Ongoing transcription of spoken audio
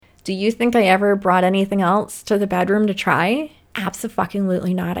Do you think I ever brought anything else to the bedroom to try?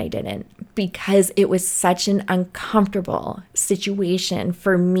 Absolutely not, I didn't, because it was such an uncomfortable situation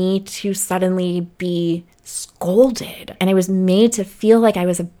for me to suddenly be scolded. And I was made to feel like I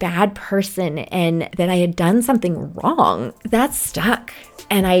was a bad person and that I had done something wrong. That stuck,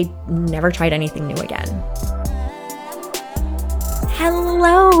 and I never tried anything new again.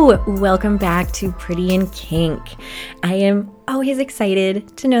 Hello, welcome back to Pretty in Kink. I am always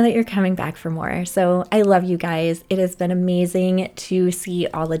excited to know that you're coming back for more. So I love you guys. It has been amazing to see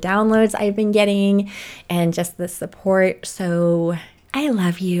all the downloads I've been getting and just the support. So I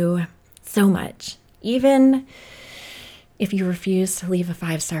love you so much. Even if you refuse to leave a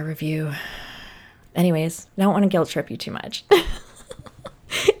 5-star review. Anyways, I don't want to guilt trip you too much.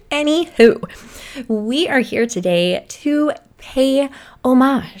 Anywho, we are here today to pay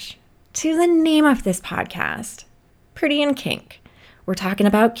homage to the name of this podcast, Pretty in Kink. We're talking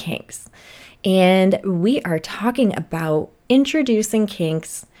about kinks, and we are talking about introducing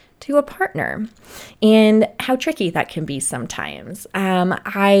kinks to a partner and how tricky that can be sometimes.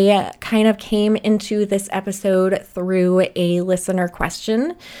 I kind of came into this episode through a listener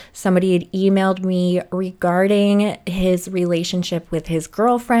question. Somebody had emailed me regarding his relationship with his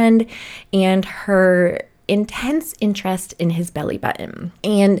girlfriend and her intense interest in his belly button.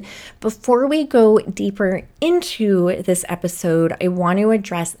 And before we go deeper into this episode, I want to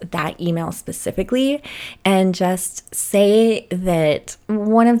address that email specifically and just say that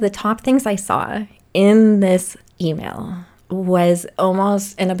one of the top things I saw in this email was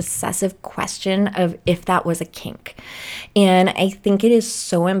almost an obsessive question of if that was a kink. And I think it is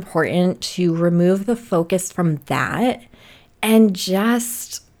so important to remove the focus from that and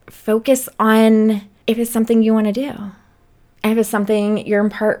just focus on if it's something you want to do. If it's something your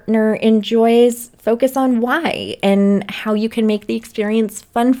partner enjoys, focus on why and how you can make the experience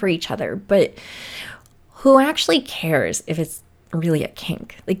fun for each other. But who actually cares if it's really a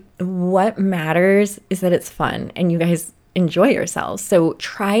kink? Like, what matters is that it's fun and you guys enjoy yourselves. So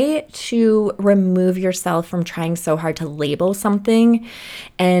try to remove yourself from trying so hard to label something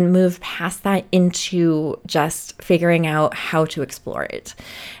and move past that into just figuring out how to explore it.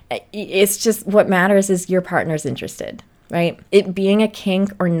 It's just what matters is your partner's interested, right? It being a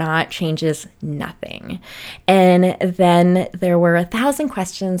kink or not changes nothing. And then there were 1,000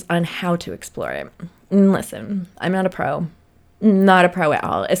 questions on how to explore it. And listen, I'm not a pro. Not a pro at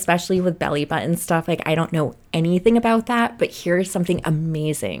all, especially with belly button stuff. Like, I don't know anything about that, but here's something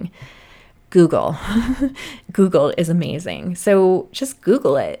amazing. Google. Google is amazing. So just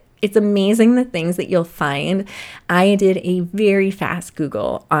Google it. It's amazing the things that you'll find. I did a very fast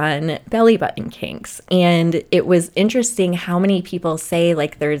Google on belly button kinks, and it was interesting how many people say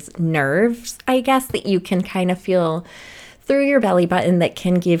like there's nerves, I guess, that you can kind of feel through your belly button that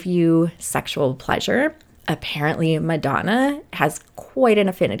can give you sexual pleasure. Apparently Madonna has quite an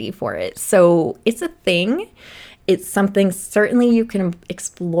affinity for it. So it's a thing. It's something certainly you can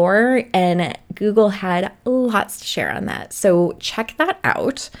explore, and Google had lots to share on that. So check that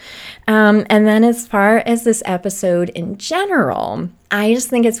out. And then as far as this episode in general, I just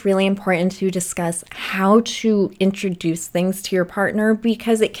think it's really important to discuss how to introduce things to your partner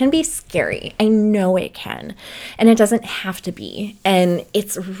because it can be scary. I know it can, and it doesn't have to be. And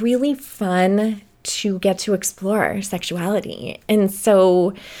it's really fun to get to explore sexuality. And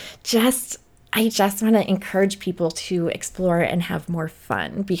so I just want to encourage people to explore and have more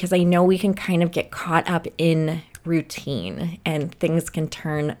fun because I know we can kind of get caught up in routine and things can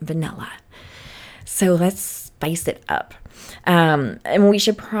turn vanilla. So let's spice it up. And we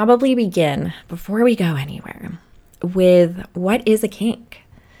should probably begin, before we go anywhere, with what is a kink?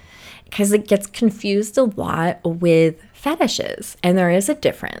 Because it gets confused a lot with fetishes, and there is a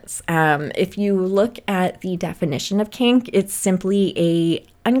difference. If you look at the definition of kink, it's simply a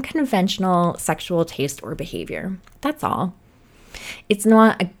unconventional sexual taste or behavior. That's all. It's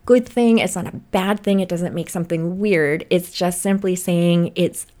not a good thing. It's not a bad thing. It doesn't make something weird. It's just simply saying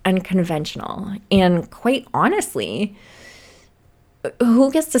it's unconventional. And quite honestly, who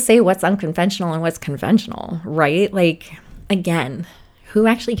gets to say what's unconventional and what's conventional, right? Like, again, who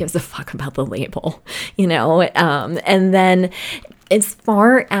actually gives a fuck about the label, you know? And then as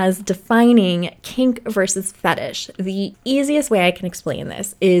far as defining kink versus fetish, the easiest way I can explain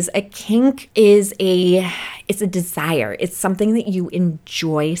this is a kink is it's a desire. It's something that you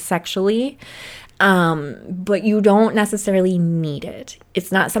enjoy sexually, but you don't necessarily need it.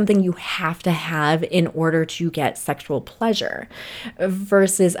 It's not something you have to have in order to get sexual pleasure.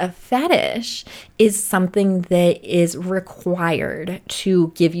 Versus a fetish is something that is required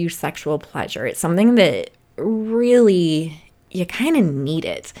to give you sexual pleasure. It's something that really you kind of need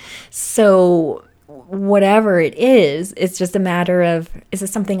it. So whatever it is, it's just a matter of, is it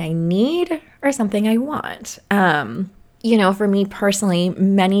something I need or something I want? For me personally,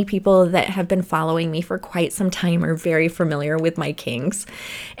 many people that have been following me for quite some time are very familiar with my kinks.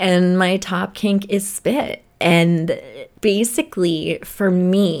 And my top kink is spit. And basically, for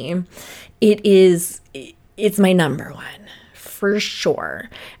me, it's my number one, for sure.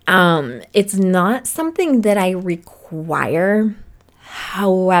 It's not something that I require.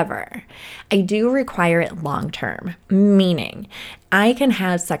 However, I do require it long term, meaning I can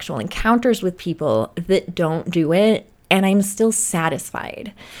have sexual encounters with people that don't do it, and I'm still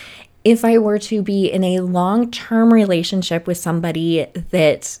satisfied. If I were to be in a long-term relationship with somebody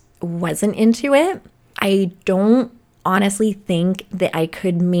that wasn't into it, I don't honestly think that I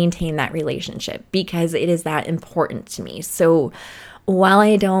could maintain that relationship because it is that important to me. So while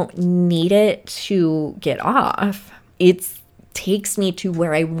I don't need it to get off, it takes me to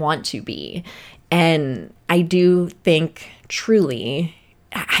where I want to be. And I do think truly,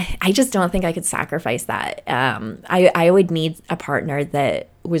 I just don't think I could sacrifice that. I would need a partner that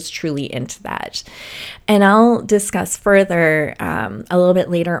was truly into that. And I'll discuss further a little bit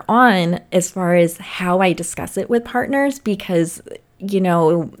later on as far as how I discuss it with partners, because,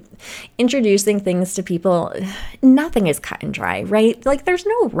 introducing things to people, nothing is cut and dry, right? Like there's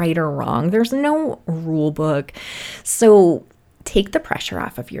no right or wrong. There's no rule book. So take the pressure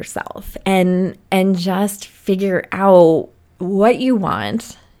off of yourself and just figure out what you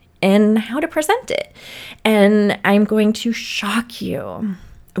want and how to present it. And I'm going to shock you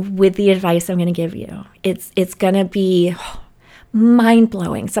with the advice I'm going to give you. It's going to be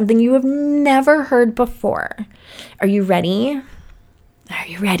mind-blowing, something you have never heard before. Are you ready? Are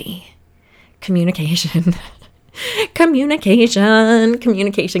you ready? Communication. Communication.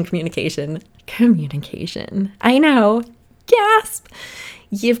 I know. Gasp.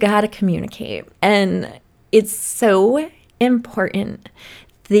 You've got to communicate. And it's so important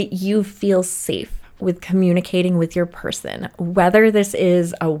that you feel safe with communicating with your person, whether this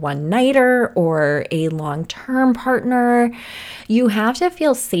is a one-nighter or a long-term partner. You have to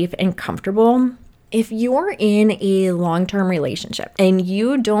feel safe and comfortable. If you're in a long-term relationship and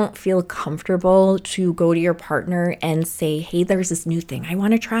you don't feel comfortable to go to your partner and say, hey, there's this new thing I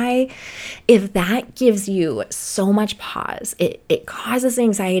want to try, if that gives you so much pause, it causes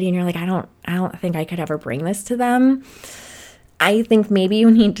anxiety and you're like, I don't think I could ever bring this to them, I think maybe you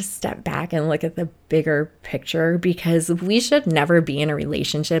need to step back and look at the bigger picture, because we should never be in a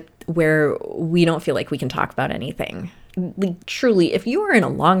relationship where we don't feel like we can talk about anything. Like, truly, if you are in a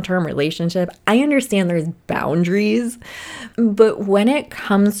long-term relationship, I understand there's boundaries, but when it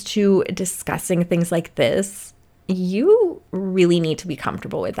comes to discussing things like this, you really need to be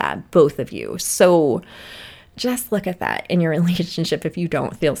comfortable with that, both of you. So just look at that in your relationship if you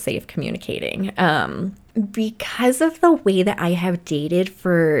don't feel safe communicating. Because of the way that I have dated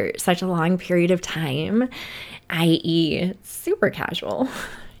for such a long period of time, i.e. super casual,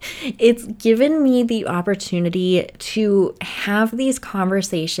 it's given me the opportunity to have these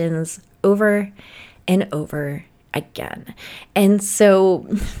conversations over and over again. And so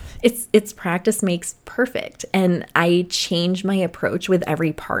it's practice makes perfect. And I change my approach with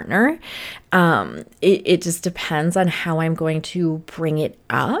every partner. It just depends on how I'm going to bring it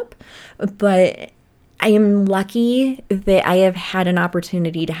up. But I am lucky that I have had an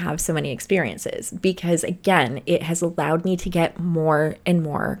opportunity to have so many experiences, because again, it has allowed me to get more and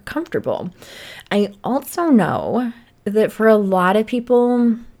more comfortable. I also know that for a lot of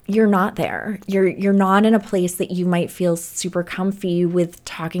people, you're not there. You're not in a place that you might feel super comfy with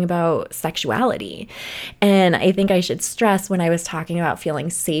talking about sexuality. And I think I should stress, when I was talking about feeling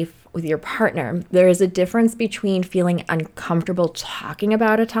safe with your partner, there is a difference between feeling uncomfortable talking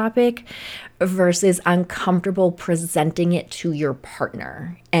about a topic versus uncomfortable presenting it to your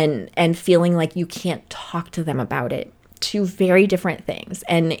partner and feeling like you can't talk to them about it. Two very different things.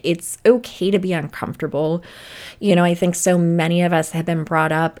 And it's okay to be uncomfortable. I think so many of us have been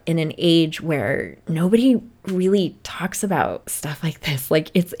brought up in an age where nobody really talks about stuff like this.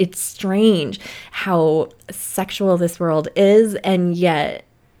 Like it's strange how sexual this world is, and yet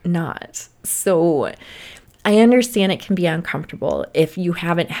not. So I understand it can be uncomfortable if you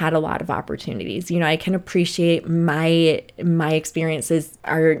haven't had a lot of opportunities. I can appreciate my experiences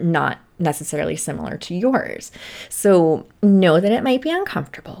are not necessarily similar to yours. So know that it might be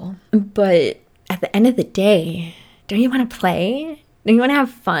uncomfortable, but at the end of the day, don't you want to play? Don't you want to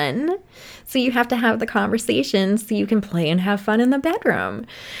have fun? So you have to have the conversation so you can play and have fun in the bedroom.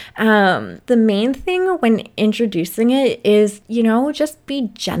 The main thing when introducing it is, just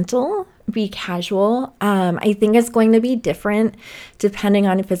be gentle be casual. I think it's going to be different depending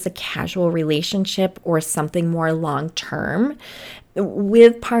on if it's a casual relationship or something more long term.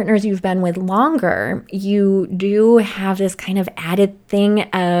 With partners you've been with longer, you do have this kind of added thing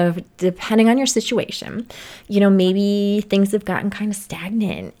of, depending on your situation, maybe things have gotten kind of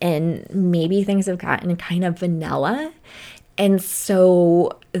stagnant and maybe things have gotten kind of vanilla. And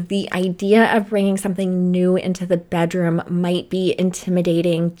so the idea of bringing something new into the bedroom might be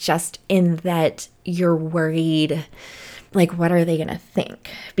intimidating, just in that you're worried, like, what are they going to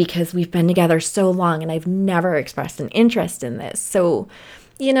think? Because we've been together so long and I've never expressed an interest in this. So,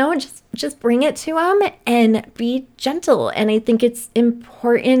 just bring it to them and be gentle. And I think it's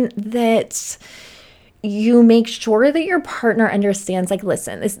important that you make sure that your partner understands, like,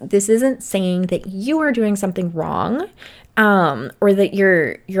 listen, this isn't saying that you are doing something wrong, or that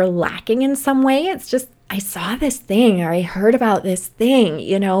you're lacking in some way. It's just, I saw this thing, or I heard about this thing,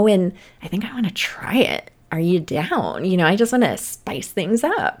 and I think I want to try it. Are you down? I just want to spice things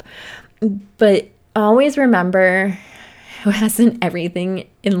up. But always remember, as in everything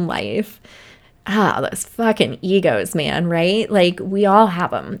in life, those fucking egos, man, right? Like, we all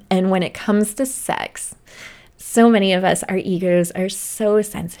have them. And when it comes to sex, so many of us, our egos are so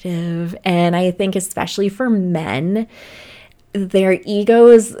sensitive. And I think especially for men, their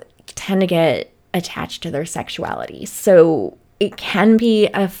egos tend to get attached to their sexuality. So it can be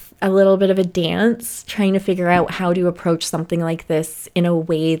a little bit of a dance trying to figure out how to approach something like this in a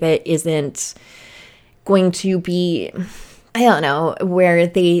way that isn't going to be, I don't know, where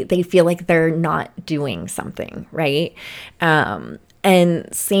they feel like they're not doing something, right? And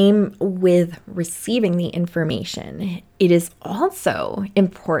same with receiving the information. It is also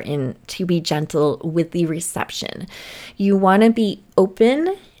important to be gentle with the reception. You want to be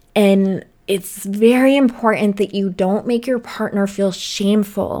open, and it's very important that you don't make your partner feel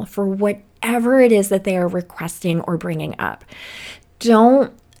shameful for whatever it is that they are requesting or bringing up.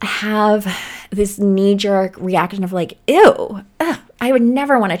 Don't have this knee-jerk reaction of like, ew, I would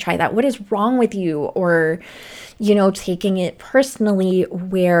never want to try that. What is wrong with you? Or, taking it personally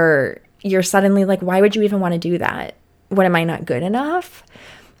where you're suddenly like, why would you even want to do that? What, am I not good enough?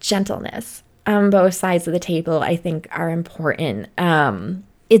 Gentleness on both sides of the table, I think, are important.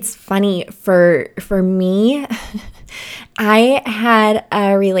 It's funny for me, I had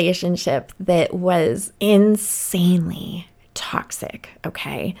a relationship that was insanely toxic,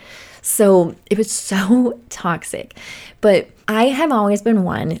 okay? So it was so toxic, but I have always been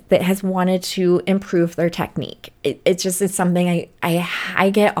one that has wanted to improve their technique. It's something I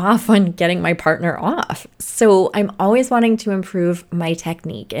get off on getting my partner off. So I'm always wanting to improve my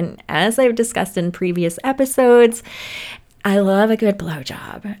technique. And as I've discussed in previous episodes, I love a good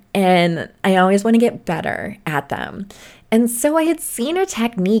blowjob, and I always want to get better at them. And so I had seen a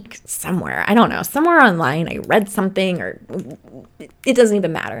technique somewhere, I don't know, somewhere online. I read something, or it doesn't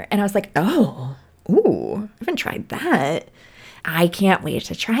even matter. And I was like, oh, ooh, I haven't tried that. I can't wait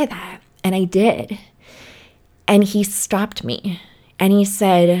to try that. And I did. And he stopped me and he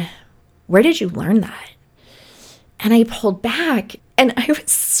said, where did you learn that? And I pulled back, and I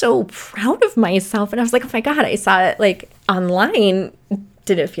was so proud of myself. And I was like, oh my God, I saw it like online.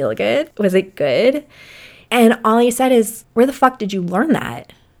 Did it feel good? Was it good? And all he said is, where the fuck did you learn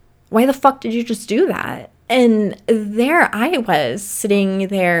that? Why the fuck did you just do that? And there I was sitting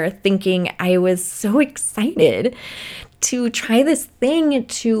there thinking I was so excited to try this thing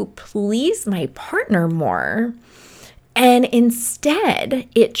to please my partner more. And instead,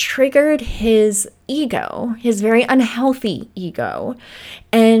 it triggered his ego, his very unhealthy ego,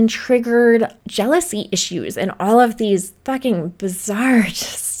 and triggered jealousy issues and all of these fucking bizarre,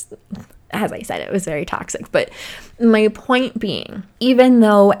 just, as I said, it was very toxic. But my point being, even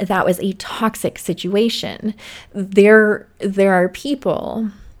though that was a toxic situation, there are people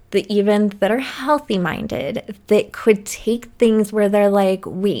that are healthy minded, that could take things where they're like,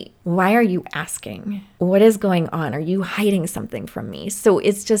 wait, why are you asking? What is going on? Are you hiding something from me? So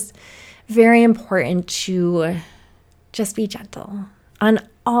it's just very important to just be gentle on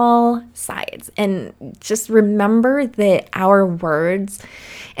all sides, and just remember that our words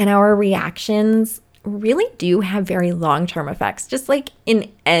and our reactions really do have very long-term effects. Just like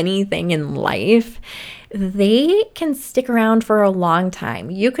in anything in life, they can stick around for a long time.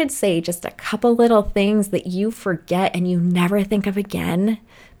 You could say just a couple little things that you forget and you never think of again,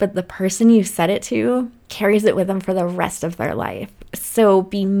 but the person you said it to carries it with them for the rest of their life. So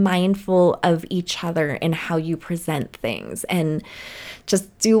be mindful of each other and how you present things, and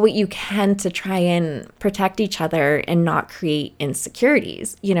just do what you can to try and protect each other and not create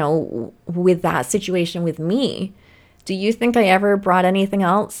insecurities. With that situation with me, Do you think I ever brought anything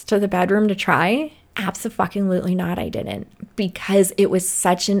else to the bedroom to try? Absolutely not, I didn't, because it was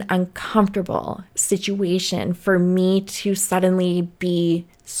such an uncomfortable situation for me to suddenly be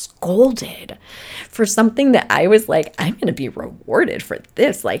scolded for something that I was like, I'm going to be rewarded for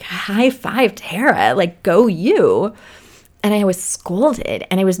this. Like, high five, Tara, like, go you. And I was scolded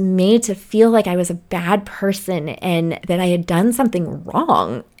and I was made to feel like I was a bad person and that I had done something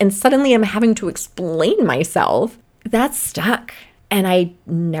wrong. And suddenly I'm having to explain myself. That stuck. And I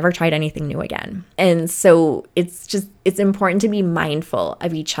never tried anything new again. And so it's important to be mindful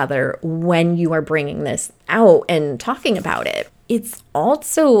of each other when you are bringing this out and talking about it. It's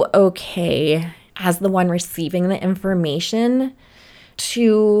also okay, as the one receiving the information,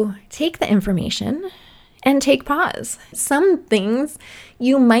 to take the information and take pause. Some things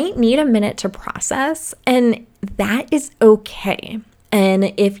you might need a minute to process, and that is okay.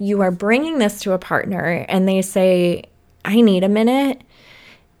 And if you are bringing this to a partner and they say, I need a minute,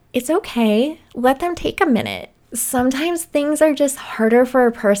 it's okay. Let them take a minute. Sometimes things are just harder for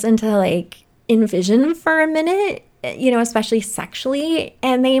a person to like envision for a minute, especially sexually,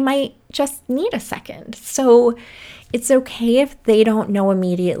 and they might just need a second. So it's okay if they don't know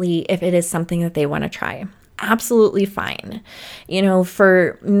immediately if it is something that they want to try. Absolutely fine.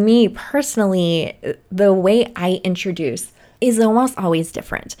 For me personally, the way I introduce is almost always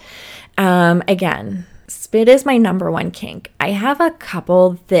different. Again, spit is my number one kink. I have a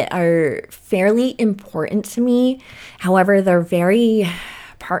couple that are fairly important to me. However, they're very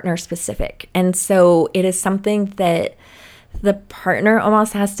partner specific. And so it is something that the partner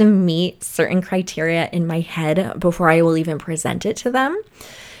almost has to meet certain criteria in my head before I will even present it to them.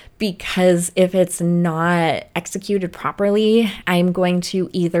 Because if it's not executed properly, I'm going to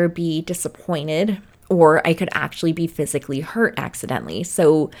either be disappointed or I could actually be physically hurt accidentally.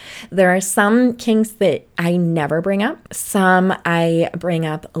 So there are some kinks that I never bring up. Some I bring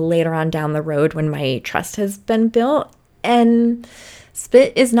up later on down the road when my trust has been built. And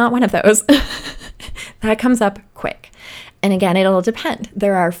spit is not one of those. That comes up quick. And again, it'll depend.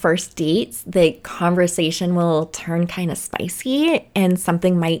 There are first dates, the conversation will turn kind of spicy and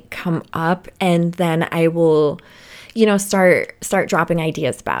something might come up, and then I will, start dropping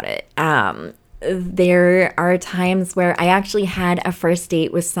ideas about it. There are times where I actually had a first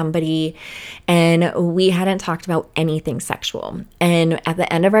date with somebody and we hadn't talked about anything sexual. And at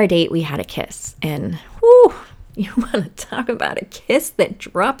the end of our date, we had a kiss, and whew, you want to talk about a kiss that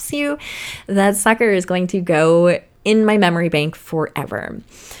drops you? That sucker is going to go in my memory bank forever.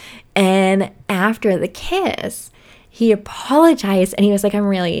 And after the kiss, he apologized and he was like, I'm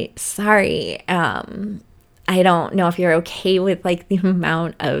really sorry. I don't know if you're okay with like the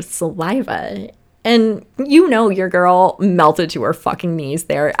amount of saliva. And your girl melted to her fucking knees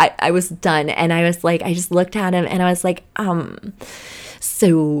there. I was done. And I was like, I just looked at him and I was like,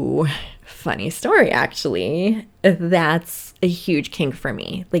 so funny story, actually. That's a huge kink for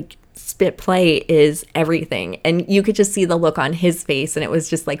me. Like, spit play is everything. And you could just see the look on his face, and it was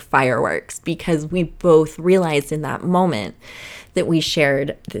just like fireworks because we both realized in that moment that we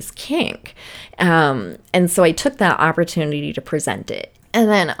shared this kink. And so I took that opportunity to present it. And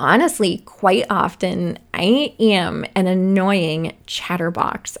then honestly, quite often, I am an annoying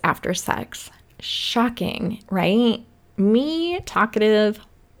chatterbox after sex. Shocking, right? Me, talkative,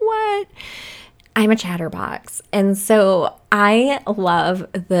 what? I'm a chatterbox. And so I love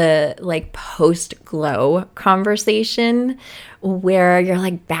the like post-glow conversation where you're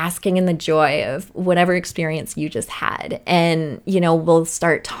like basking in the joy of whatever experience you just had. And, we'll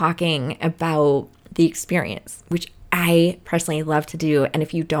start talking about the experience, which I personally love to do. And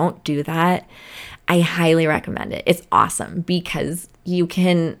if you don't do that, I highly recommend it. It's awesome because you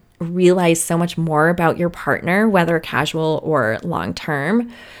can realize so much more about your partner, whether casual or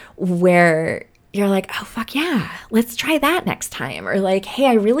long-term, where you're like, oh, fuck yeah, let's try that next time. Or like, hey,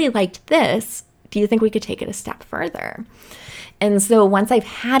 I really liked this. Do you think we could take it a step further? And so once I've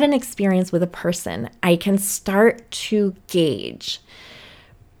had an experience with a person, I can start to gauge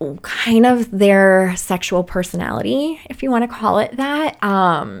kind of their sexual personality, if you want to call it that.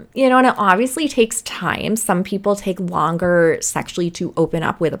 And it obviously takes time. Some people take longer sexually to open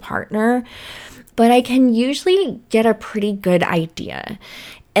up with a partner, but I can usually get a pretty good idea.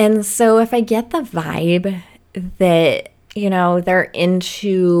 And so if I get the vibe that, they're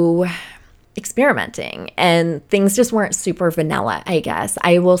into experimenting and things just weren't super vanilla, I guess,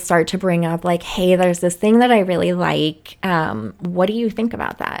 I will start to bring up like, hey, there's this thing that I really like. What do you think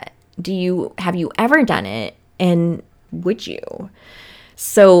about that? Have you ever done it? And would you?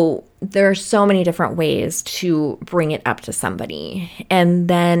 So there are so many different ways to bring it up to somebody. And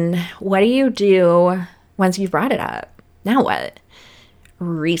then what do you do once you've brought it up, now what?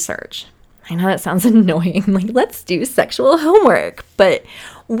 Research. I know that sounds annoying. Like, let's do sexual homework, but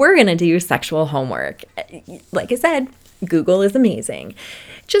we're going to do sexual homework. Like I said, Google is amazing.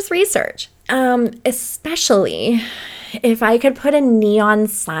 Just research. Especially if I could put a neon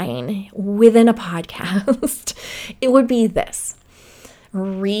sign within a podcast, it would be this.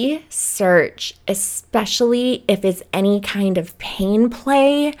 Research, especially if it's any kind of pain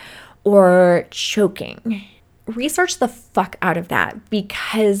play or choking. Research the fuck out of that,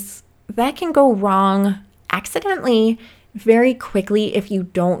 because that can go wrong accidentally very quickly if you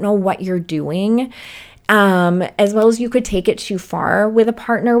don't know what you're doing. As well as you could take it too far with a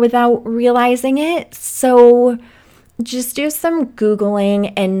partner without realizing it. So just do some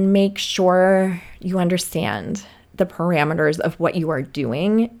Googling and make sure you understand the parameters of what you are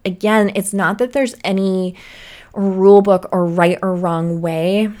doing. Again, it's not that there's any rule book or right or wrong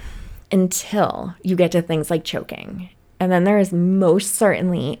way until you get to things like choking. And then there is most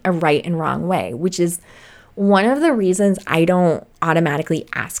certainly a right and wrong way, which is one of the reasons I don't automatically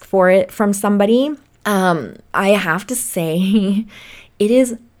ask for it from somebody. I have to say, it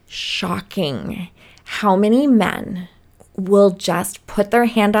is shocking how many men will just put their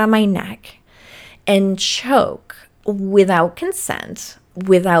hand on my neck and choke without consent,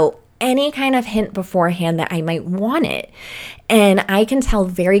 without any kind of hint beforehand that I might want it. And I can tell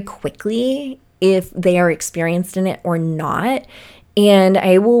very quickly if they are experienced in it or not. And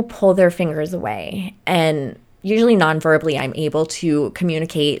I will pull their fingers away. And usually non-verbally, I'm able to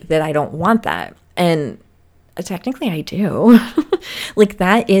communicate that I don't want that. And technically I do. Like,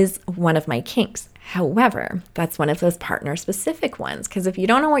 that is one of my kinks. However, that's one of those partner specific ones. Because if you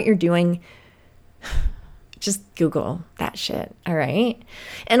don't know what you're doing, just Google that shit, all right?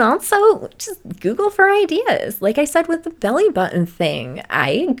 And also just Google for ideas. Like I said with the belly button thing,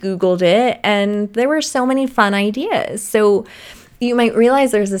 I Googled it and there were so many fun ideas. So you might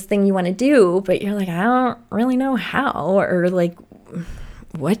realize there's this thing you want to do, but you're like, I don't really know how, or like,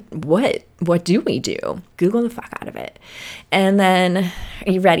 what do we do? Google the fuck out of it. And then,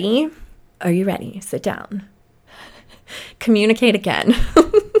 are you ready? Are you ready? Sit down. Communicate again.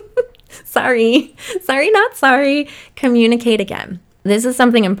 Sorry, not sorry. Communicate again. This is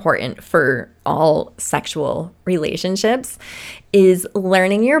something important for all sexual relationships, is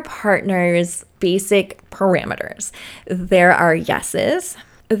learning your partner's basic parameters. There are yeses,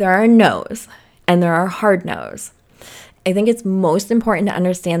 there are nos, and there are hard nos. I think it's most important to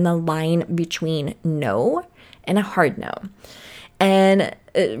understand the line between no and a hard no. And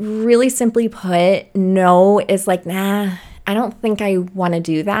really simply put, no is like, nah, I don't think I want to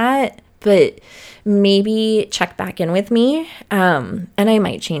do that, but maybe check back in with me, and I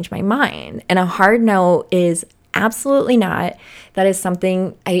might change my mind. And a hard no is absolutely not. That is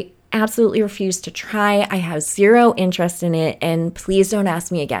something I absolutely refuse to try. I have zero interest in it, and please don't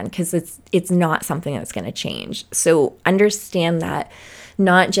ask me again, because it's not something that's going to change. So understand that,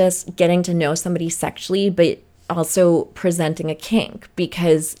 not just getting to know somebody sexually, but also presenting a kink,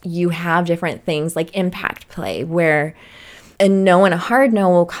 because you have different things like impact play, where a no and a hard no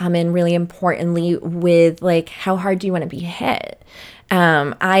will come in really importantly with, like, how hard do you want to be hit?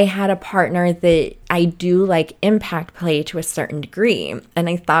 I had a partner that I do like impact play to a certain degree, and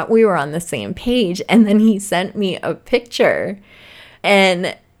I thought we were on the same page. And then he sent me a picture,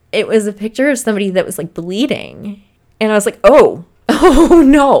 and it was a picture of somebody that was like bleeding. And I was like,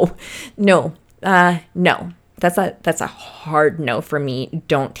 no. That's a hard no for me.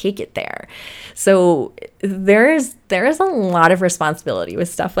 Don't take it there. So there is a lot of responsibility with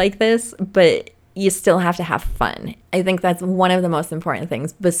stuff like this, but you still have to have fun. I think that's one of the most important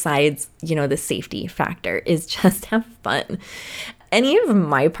things, besides, the safety factor, is just have fun. Any of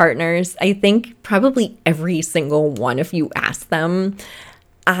my partners, I think probably every single one, if you ask them,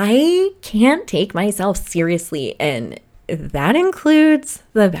 I can't take myself seriously, and that includes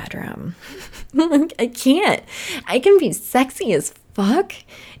the bedroom. I can't. I can be sexy as fuck,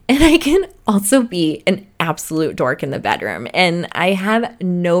 and I can also be an absolute dork in the bedroom. And I have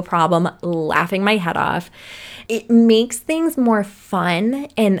no problem laughing my head off. It makes things more fun.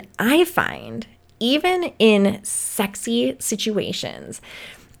 And I find, even in sexy situations,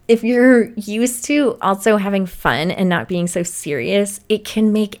 if you're used to also having fun and not being so serious, it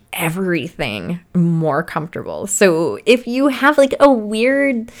can make everything more comfortable. So if you have like a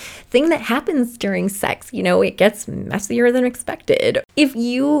weird thing that happens during sex, it gets messier than expected. If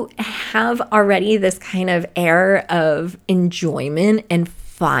you have already this kind of air of enjoyment and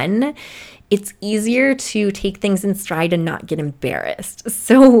fun, it's easier to take things in stride and not get embarrassed.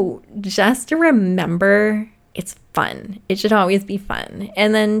 So just remember it's fun. It should always be fun.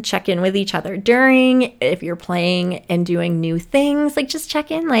 And then check in with each other during, if you're playing and doing new things, like just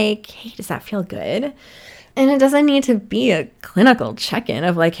check in like, hey, does that feel good? And it doesn't need to be a clinical check-in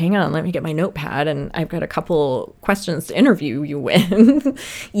of like, hang on, let me get my notepad and I've got a couple questions to interview you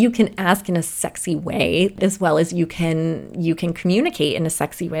with. You can ask in a sexy way, as well as you can communicate in a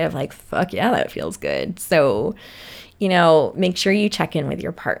sexy way of like, fuck yeah, that feels good. So, make sure you check in with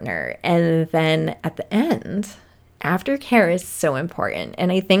your partner. And then at the end, aftercare is so important. And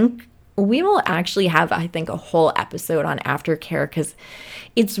I think we will actually have, a whole episode on aftercare because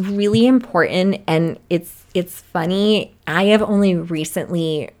it's really important and it's funny. I have only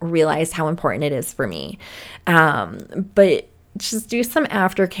recently realized how important it is for me. But just do some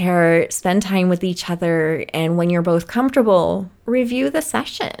aftercare, spend time with each other, and when you're both comfortable, review the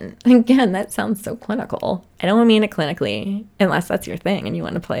session. Again, that sounds so clinical. I don't mean it clinically, unless that's your thing and you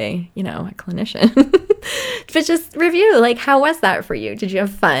want to play, a clinician. But just review, like, how was that for you? Did you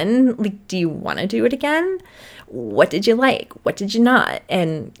have fun? Like, do you want to do it again? What did you like? What did you not?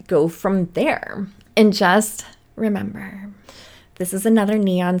 And go from there. And just remember, this is another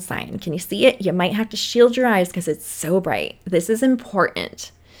neon sign. Can you see it? You might have to shield your eyes because it's so bright. This is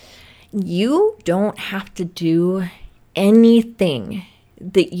important. You don't have to do anything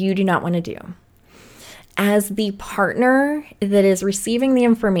that you do not want to do. As the partner that is receiving the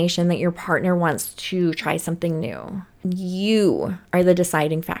information that your partner wants to try something new, you are the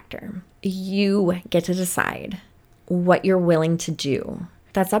deciding factor. You get to decide what you're willing to do.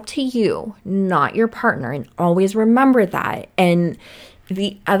 That's up to you, not your partner. And always remember that. And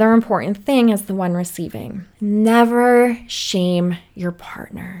the other important thing is the one receiving. Never shame your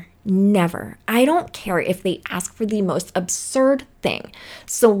partner. Never. I don't care if they ask for the most absurd thing.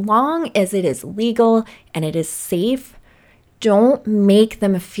 So long as it is legal and it is safe, don't make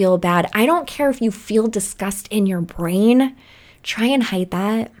them feel bad. I don't care if you feel disgust in your brain. Try and hide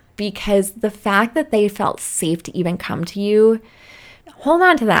that, because the fact that they felt safe to even come to you, hold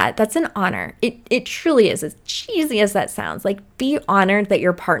on to that. That's an honor. It truly is, as cheesy as that sounds. Like, be honored that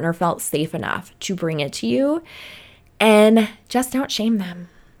your partner felt safe enough to bring it to you, and just don't shame them.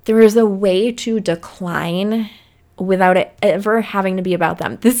 There is a way to decline without it ever having to be about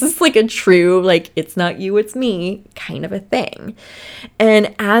them. This is like a true, like, it's not you, it's me kind of a thing.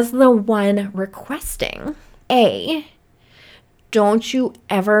 And as the one requesting, don't you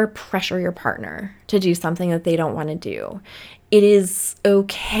ever pressure your partner to do something that they don't want to do. It is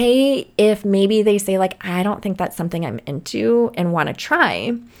okay if maybe they say, like, I don't think that's something I'm into and want to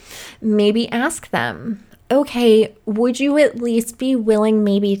try. Maybe ask them, okay, would you at least be willing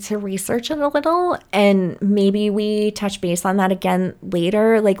maybe to research it a little, and maybe we touch base on that again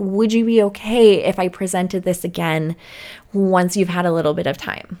later? Like, would you be okay if I presented this again once you've had a little bit of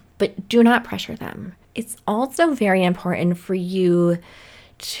time? But do not pressure them. It's also very important for you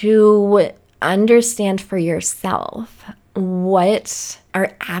to understand for yourself what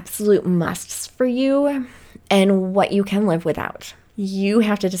are absolute musts for you and what you can live without. You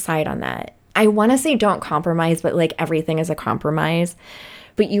have to decide on that. I want to say don't compromise, but like everything is a compromise.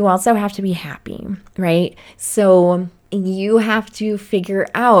 But you also have to be happy, right? So you have to figure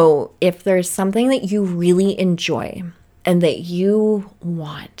out if there's something that you really enjoy and that you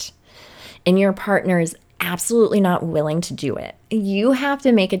want, and your partner is absolutely not willing to do it. You have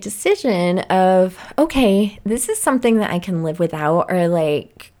to make a decision of, okay, this is something that I can live without, or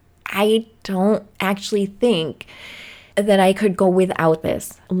like, I don't actually think that I could go without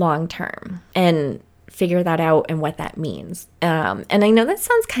this long term, and figure that out and what that means. And I know that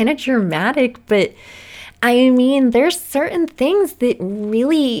sounds kind of dramatic, but I mean, there's certain things that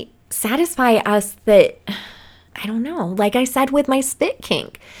really satisfy us that, I don't know, like I said with my spit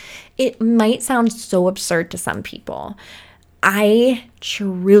kink, it might sound so absurd to some people. I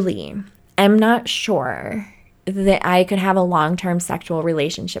truly am not sure that I could have a long-term sexual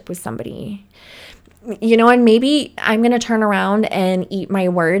relationship with somebody. And maybe I'm going to turn around and eat my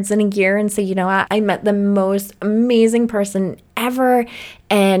words in a year and say, you know what, I met the most amazing person ever,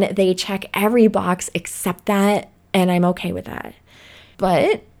 and they check every box except that, and I'm okay with that.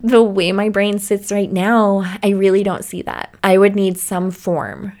 But the way my brain sits right now, I really don't see that. I would need some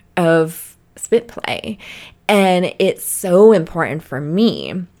form of spit play. And it's so important for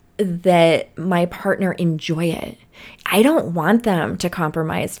me that my partner enjoy it. I don't want them to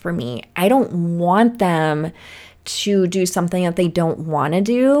compromise for me. I don't want them to do something that they don't want to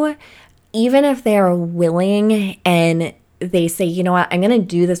do, even if they are willing and they say, you know what, I'm going to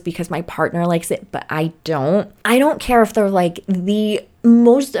do this because my partner likes it, but I don't. I don't care if they're like the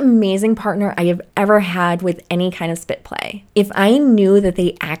most amazing partner I have ever had with any kind of spit play. If I knew that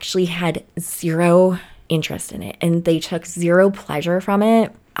they actually had zero interest in it and they took zero pleasure from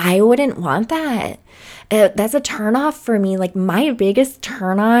it, I wouldn't want that. That's a turn off for me. Like my biggest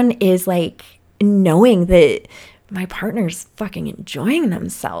turn on is like knowing that my partner's fucking enjoying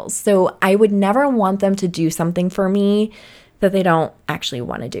themselves. So I would never want them to do something for me that they don't actually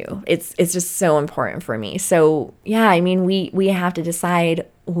want to do. It's just so important for me. So yeah, I mean, we have to decide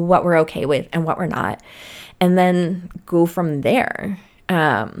what we're okay with and what we're not, and then go from there.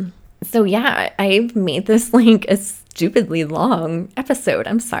 So yeah, I've made this like a stupidly long episode.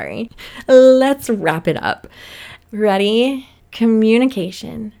 I'm sorry. Let's wrap it up. Ready?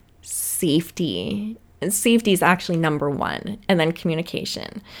 Communication, safety. And safety is actually number one, and then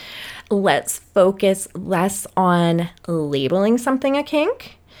communication. Let's focus less on labeling something a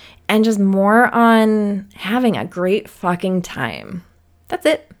kink and just more on having a great fucking time. That's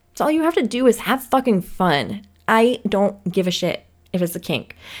it. That's all you have to do is have fucking fun. I don't give a shit if it's a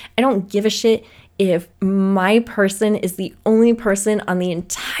kink. I don't give a shit if my person is the only person on the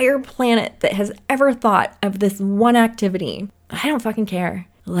entire planet that has ever thought of this one activity. I don't fucking care.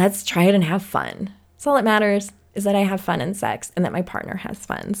 Let's try it and have fun. That's all that matters, is that I have fun in sex and that my partner has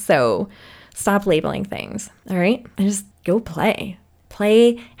fun. So stop labeling things, all right? And just go play.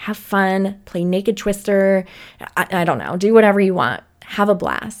 Play, have fun, play Naked Twister. I don't know. Do whatever you want. Have a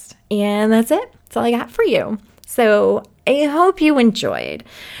blast. And that's it. That's all I got for you. So I hope you enjoyed.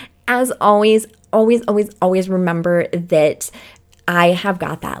 As always, always remember that I have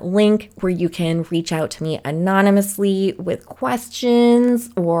got that link where you can reach out to me anonymously with questions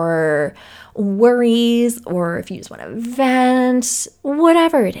or worries, or if you just want to vent,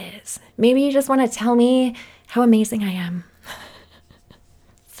 whatever it is. Maybe you just want to tell me how amazing I am.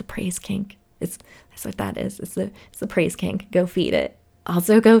 It's the praise kink. That's what that is. It's the praise kink. Go feed it.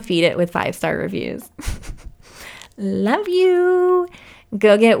 Also go feed it with 5-star reviews. Love you.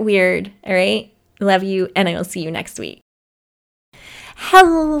 Go get weird. All right. Love you. And I will see you next week.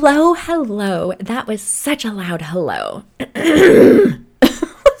 Hello. That was such a loud hello.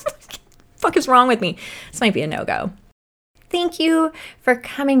 Fuck is wrong with me? This might be a no-go. Thank you for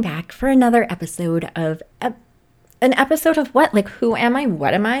coming back for another episode of an episode of what? Like, who am I?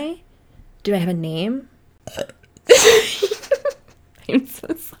 What am I? Do I have a name? I'm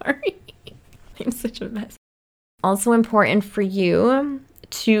so sorry. I'm such a mess. Also important for you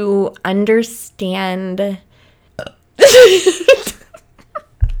to understand.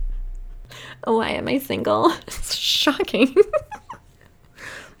 Why am I single? It's shocking.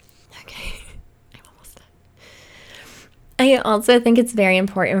 Okay, I'm almost done. I also think it's very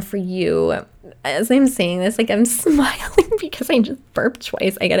important for you, as I'm saying this, like I'm smiling because I just burped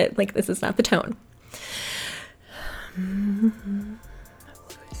twice. I get it. Like, this is not the tone.